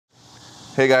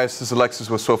Hey guys, this is Alexis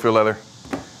with Soulfield Leather.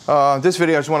 This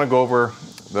video I just want to go over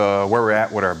where we're at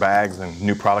with our bags and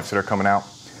new products that are coming out.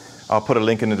 I'll put a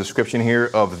link in the description here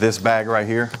of this bag right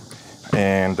here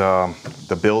and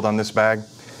the build on this bag.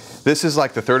 This is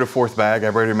like the third or fourth bag.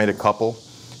 I've already made a couple.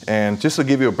 And just to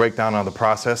give you a breakdown on the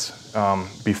process,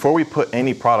 before we put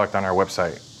any product on our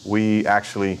website, we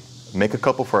actually make a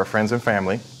couple for our friends and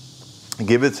family,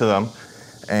 give it to them,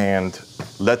 and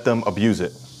let them abuse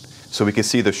it. So we can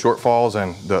see the shortfalls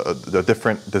and the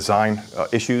different design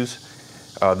issues.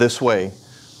 This way,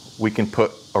 we can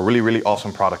put a really, really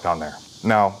awesome product on there.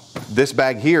 Now, this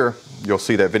bag here, you'll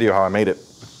see that video how I made it.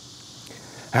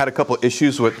 I had a couple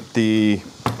issues with the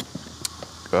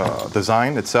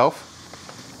design itself.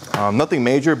 Nothing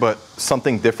major, but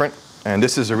something different. And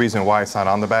this is the reason why it's not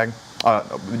on the bag.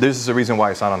 This is the reason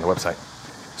why it's not on the website.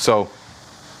 So,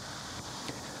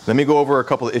 let me go over a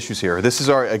couple of issues here. This is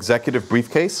our executive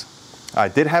briefcase. I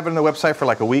did have it on the website for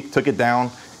like a week, took it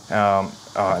down, and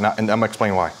I'm gonna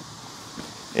explain why.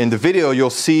 In the video, you'll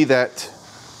see that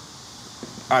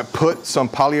I put some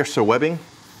polyester webbing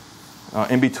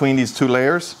in between these two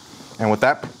layers, and what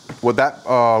that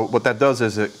does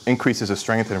is it increases the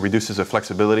strength and reduces the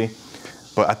flexibility.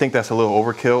 But I think that's a little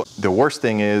overkill. The worst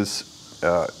thing is,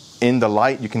 in the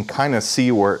light, you can kind of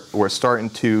see where it's starting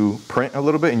to print a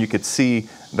little bit, and you could see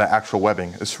the actual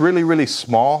webbing. It's really, really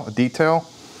small detail,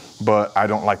 but I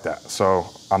don't like that. So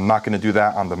I'm not gonna do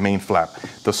that on the main flap.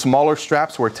 The smaller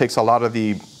straps where it takes a lot of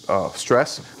the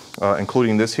stress,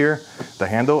 including this here, the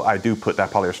handle, I do put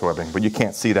that polyester webbing, but you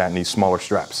can't see that in these smaller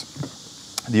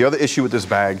straps. The other issue with this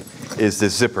bag is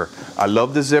this zipper. I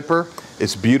love the zipper,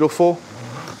 it's beautiful.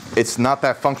 It's not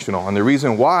that functional, and the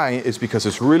reason why is because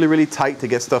it's really, really tight to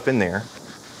get stuff in there,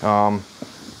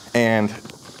 and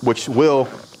which will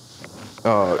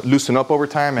loosen up over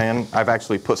time. And I've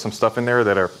actually put some stuff in there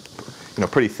that are,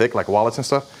 pretty thick, like wallets and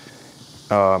stuff,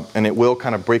 and it will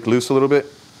kind of break loose a little bit,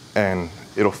 and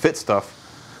it'll fit stuff.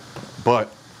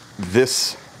 But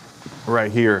this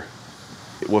right here,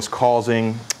 it was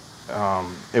causing,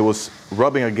 it was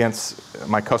rubbing against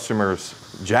my customer's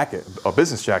jacket, a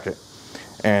business jacket.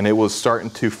 And it was starting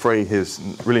to fray his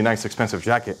really nice, expensive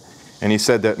jacket. And he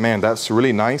said that, man, that's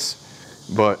really nice,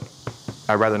 but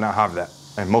I'd rather not have that.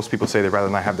 And most people say they'd rather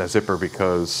not have that zipper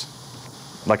because,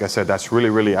 like I said, that's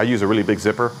really, really, I use a really big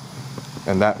zipper,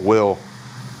 and that will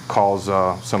cause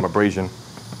some abrasion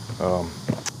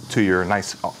to your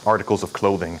nice articles of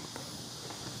clothing.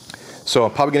 So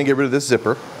I'm probably gonna get rid of this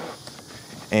zipper.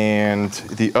 And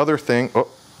the other thing, let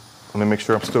me make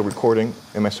sure I'm still recording.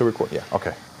 Am I still recording? Yeah,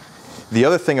 okay. The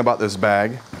other thing about this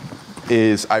bag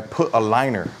is I put a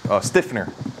liner, a stiffener.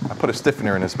 I put a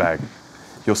stiffener in this bag.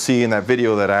 You'll see in that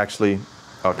video that I actually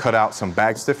cut out some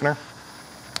bag stiffener.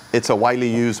 It's a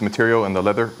widely used material in the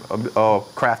leather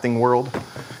crafting world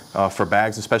for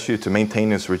bags, especially to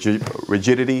maintain its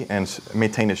rigidity and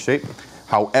maintain its shape.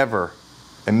 However,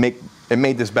 it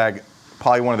made this bag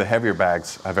probably one of the heavier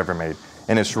bags I've ever made.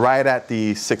 And it's right at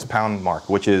the 6-pound mark,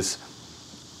 which is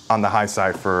on the high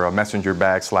side for a messenger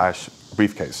bag slash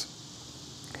briefcase.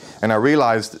 And I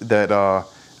realized that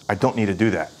I don't need to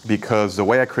do that, because the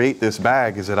way I create this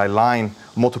bag is that I line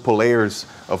multiple layers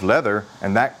of leather,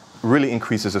 and that really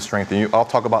increases the strength. And I'll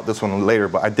talk about this one later,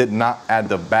 but I did not add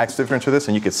the bag stiffener to this,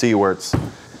 and you can see where it's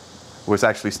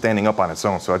actually standing up on its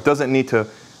own. So it doesn't need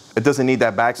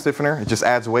that bag stiffener. It just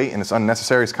adds weight, and it's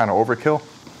unnecessary. It's kind of overkill.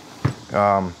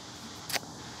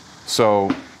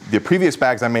 So the previous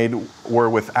bags I made were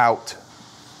without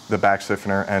the bag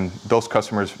stiffener, and those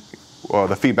customers,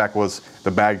 the feedback was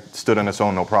the bag stood on its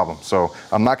own, no problem. So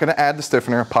I'm not gonna add the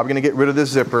stiffener. I'm probably gonna get rid of this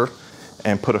zipper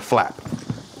and put a flap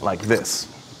like this,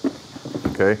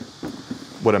 okay?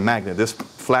 With a magnet. This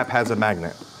flap has a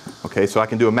magnet, okay? So I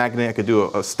can do a magnet, I could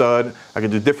do a stud, I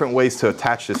could do different ways to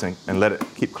attach this and let it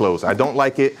keep closed. I don't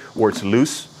like it where it's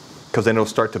loose, because then it'll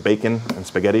start to bacon and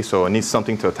spaghetti, so it needs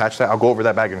something to attach that. I'll go over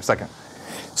that bag in a second.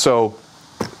 So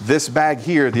this bag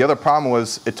here, the other problem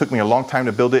was it took me a long time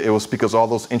to build it. It was because all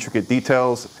those intricate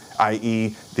details,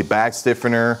 i.e. the bag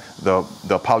stiffener, the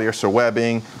polyester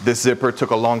webbing, this zipper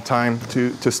took a long time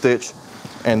to stitch,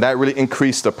 and that really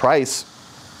increased the price.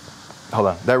 Hold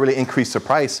on, that really increased the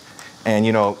price. And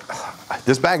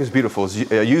this bag is beautiful.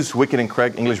 I use Wickett &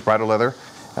 Craig English bridal leather.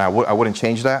 I wouldn't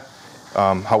change that.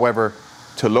 However,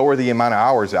 to lower the amount of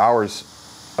hours,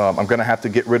 I'm gonna have to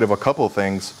get rid of a couple of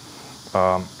things.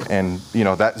 And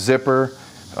that zipper,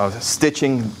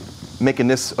 stitching, making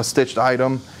this a stitched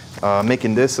item,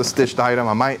 making this a stitched item,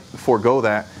 I might forego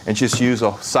that and just use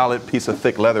a solid piece of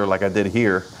thick leather like I did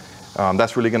here.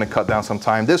 That's really gonna cut down some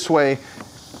time. This way,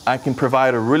 I can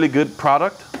provide a really good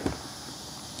product,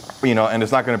 and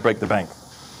it's not gonna break the bank.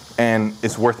 and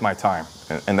it's worth my time.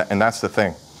 And that's the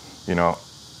thing, you know.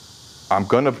 I'm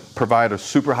gonna provide a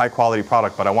super high quality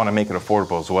product, but I wanna make it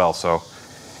affordable as well. So,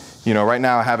 you know, right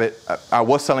now I have it, I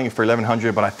was selling it for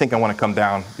 $1,100, but I think I wanna come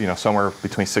down, you know, somewhere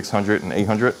between $600 and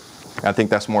 $800. I think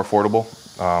that's more affordable.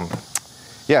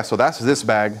 Yeah, so that's this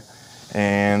bag.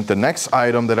 And the next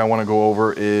item that I wanna go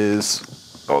over is,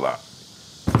 hold on,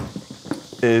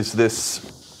 is this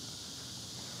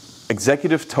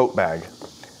executive tote bag.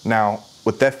 Now,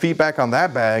 with that feedback on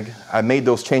that bag, I made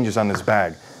those changes on this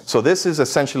bag. So this is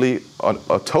essentially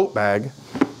a tote bag.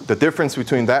 The difference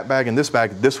between that bag and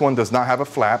this one does not have a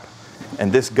flap,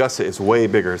 and this gusset is way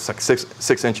bigger. It's like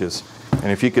six inches.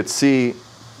 And if you could see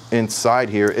inside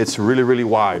here, it's really, really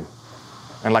wide.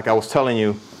 And like I was telling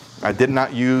you, I did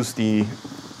not use the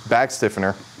bag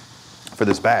stiffener for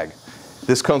this bag.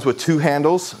 This comes with 2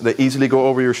 handles that easily go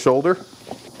over your shoulder.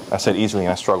 I said easily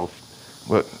and I struggled.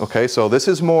 But, okay, so this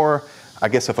is more, I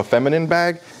guess, of a feminine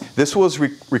bag. This was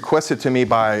requested to me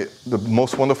by the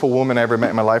most wonderful woman I ever met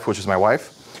in my life, which is my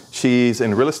wife. She's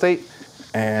in real estate,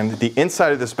 and the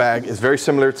inside of this bag is very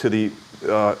similar to the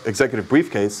executive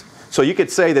briefcase. So you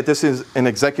could say that this is an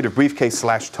executive briefcase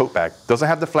slash tote bag. Doesn't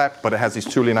have the flap, but it has these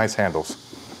truly nice handles,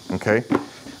 okay?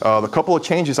 The couple of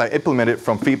changes I implemented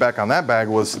from feedback on that bag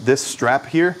was this strap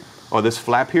here, or this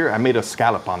flap here, I made a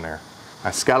scallop on there.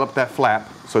 I scalloped that flap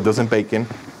so it doesn't bake in,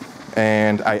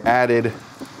 and I added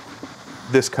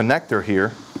this connector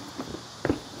here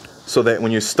so that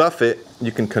when you stuff it,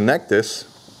 you can connect this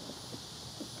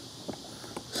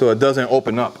so it doesn't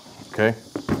open up, okay?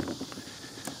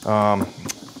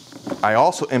 I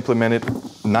also implemented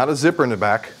not a zipper in the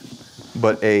back,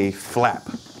 but a flap,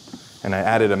 and I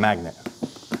added a magnet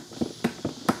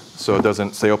so it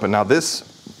doesn't stay open. Now this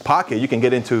pocket you can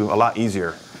get into a lot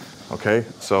easier, okay?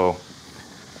 So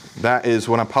that is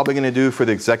what I'm probably gonna do for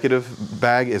the executive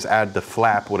bag, is add the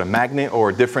flap with a magnet or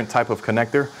a different type of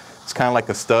connector. It's kind of like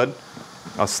a stud,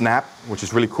 a snap, which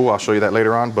is really cool. I'll show you that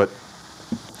later on, but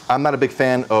I'm not a big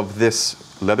fan of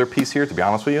this leather piece here, to be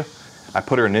honest with you. I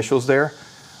put her initials there,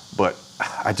 but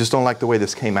I just don't like the way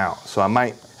this came out. So I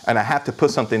might, and I have to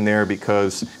put something there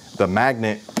because the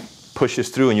magnet pushes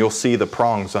through and you'll see the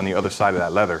prongs on the other side of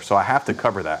that leather. So I have to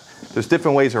cover that. There's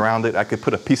different ways around it. I could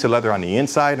put a piece of leather on the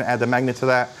inside and add the magnet to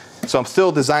that. So I'm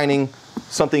still designing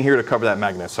something here to cover that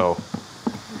magnet. So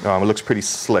it looks pretty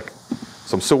slick.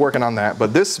 So I'm still working on that.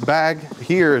 But this bag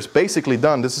here is basically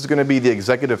done. This is gonna be the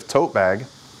executive tote bag.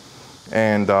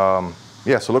 And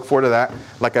yeah, so look forward to that.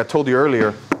 Like I told you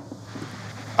earlier,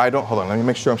 hold on, let me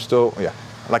make sure I'm still, yeah.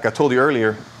 Like I told you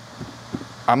earlier,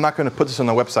 I'm not gonna put this on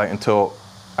the website until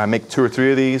I make 2 or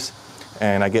 3 of these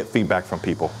and I get feedback from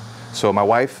people. So my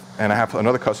wife and I have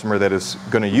another customer that is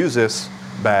gonna use this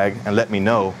bag and let me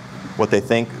know what they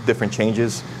think, different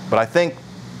changes. But I think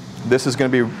this is gonna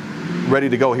be ready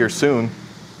to go here soon.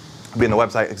 It'll be in the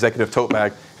website, executive tote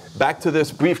bag. Back to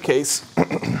this briefcase.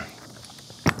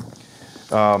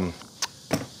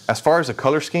 As far as the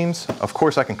color schemes, of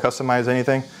course I can customize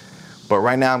anything, but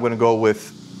right now I'm gonna go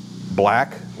with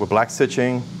black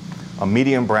stitching, a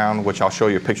medium brown, which I'll show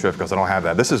you a picture of because I don't have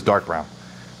that. This is dark brown.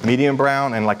 Medium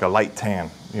brown and like a light tan,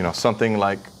 you know, something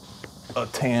like a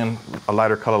tan, a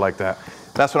lighter color like that.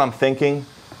 That's what I'm thinking.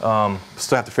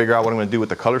 Still have to figure out what I'm gonna do with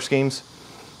the color schemes.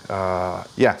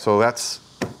 Yeah, so that's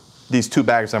these 2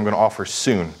 bags I'm gonna offer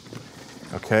soon.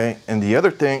 Okay, and the other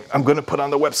thing I'm gonna put on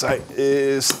the website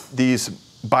is these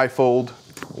bifold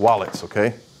wallets,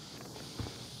 okay?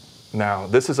 Now,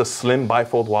 this is a slim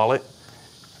bifold wallet.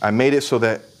 I made it so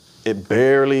that it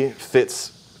barely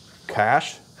fits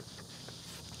cash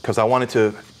because I wanted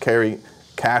to carry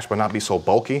cash but not be so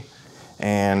bulky.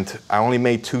 And I only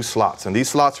made 2 slots. And these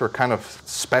slots are kind of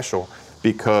special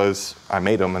because I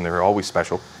made them and they're always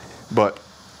special. But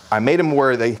I made them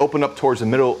where they open up towards the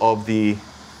middle of the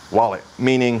wallet,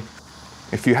 meaning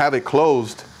if you have it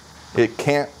closed, it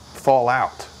can't fall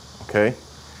out, okay?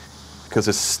 Because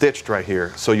it's stitched right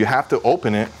here. So you have to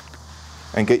open it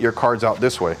and get your cards out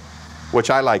this way, which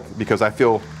I like because I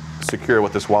feel secure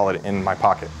with this wallet in my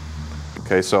pocket.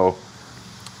 Okay, so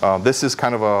this is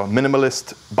kind of a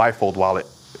minimalist bifold wallet,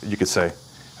 you could say.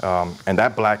 And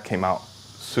that black came out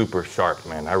super sharp,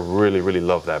 man. I really, really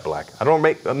love that black. I don't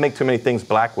make too many things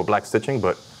black with black stitching,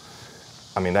 but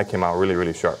I mean, that came out really,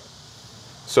 really sharp.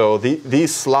 So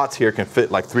these slots here can fit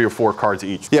like 3 or 4 cards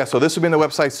each. Yeah, so this will be on the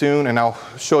website soon, and I'll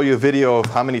show you a video of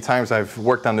how many times I've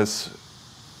worked on this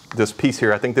piece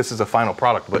here. I think this is a final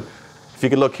product, but if you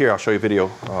could look here, I'll show you a video.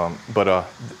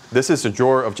 This is a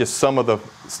drawer of just some of the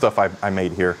stuff I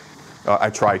made here. I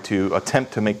tried to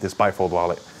attempt to make this bifold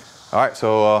wallet. All right,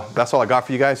 so that's all I got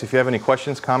for you guys. If you have any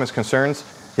questions, comments, concerns,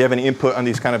 if you have any input on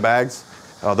these kind of bags,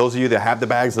 Those of you that have the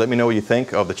bags, let me know what you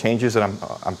think of the changes that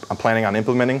I'm planning on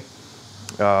implementing.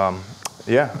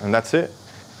 Yeah, and that's it.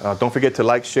 Don't forget to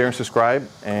like, share, and subscribe,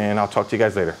 and I'll talk to you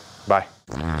guys later. Bye.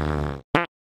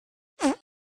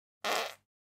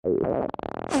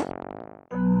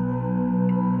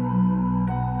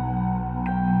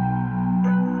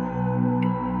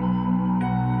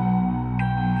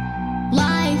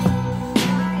 Life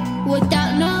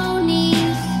without no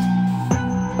knees,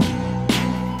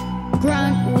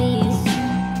 grunt wheeze.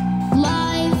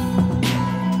 Life,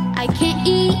 I can't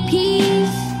eat peas.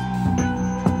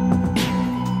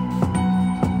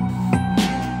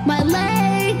 My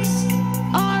legs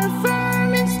are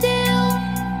firm and still.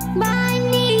 My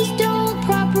knees don't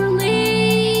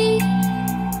properly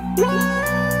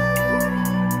work.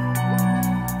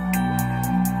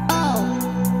 Oh,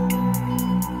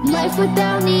 life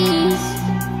without knees.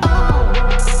 Oh,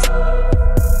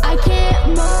 I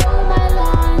can't mow my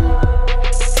lawn.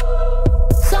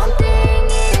 Something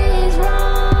is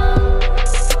wrong.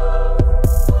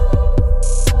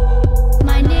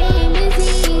 My name is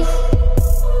Ease.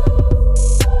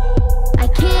 I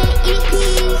can't eat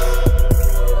peas.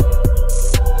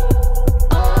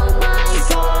 Oh my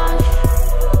gosh,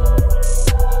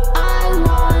 I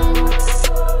won.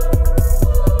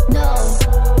 No,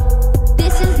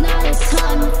 this is not a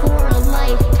ton for a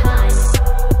lifetime.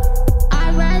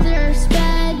 I'd rather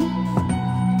spend.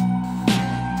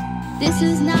 This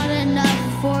is not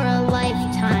enough for a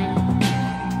lifetime.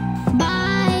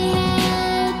 My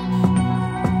head,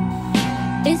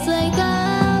 it's like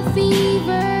a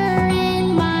fever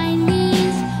in my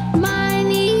knees. My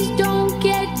knees don't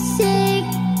get sick.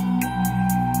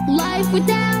 Life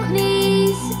without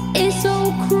knees is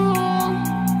so cruel.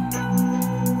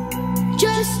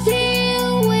 Just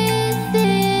deal with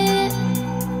it.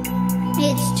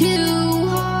 It's too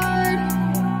hard.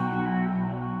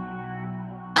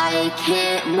 I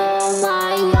can't mow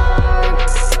my yard.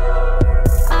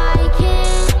 I can't.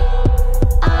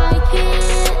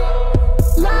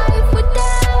 Life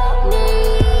without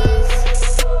knees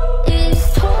is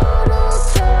total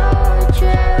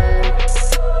torture.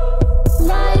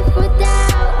 Life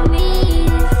without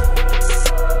knees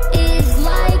is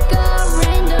like a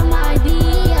random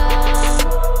idea.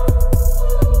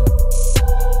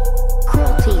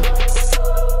 Cruelty.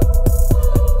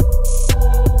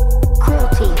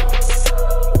 Cruelty.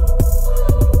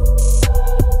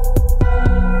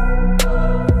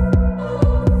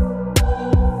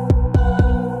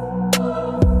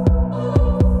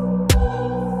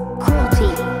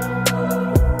 Cruelty.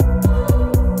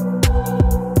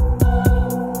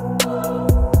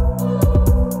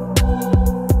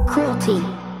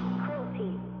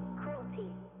 Cruelty.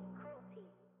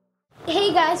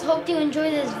 Hey guys, hope you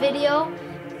enjoyed this video.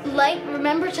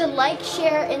 Remember to like,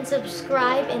 share, and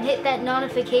subscribe, and hit that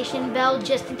notification bell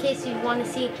just in case you want to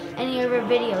see any of our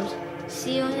videos.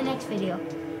 See you in the next video.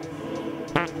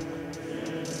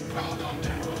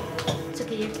 It's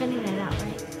okay, you're cutting that out,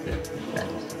 right? Yeah.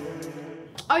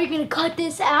 Are you gonna cut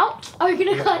this out? Are you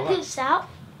gonna cut this out?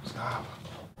 Stop.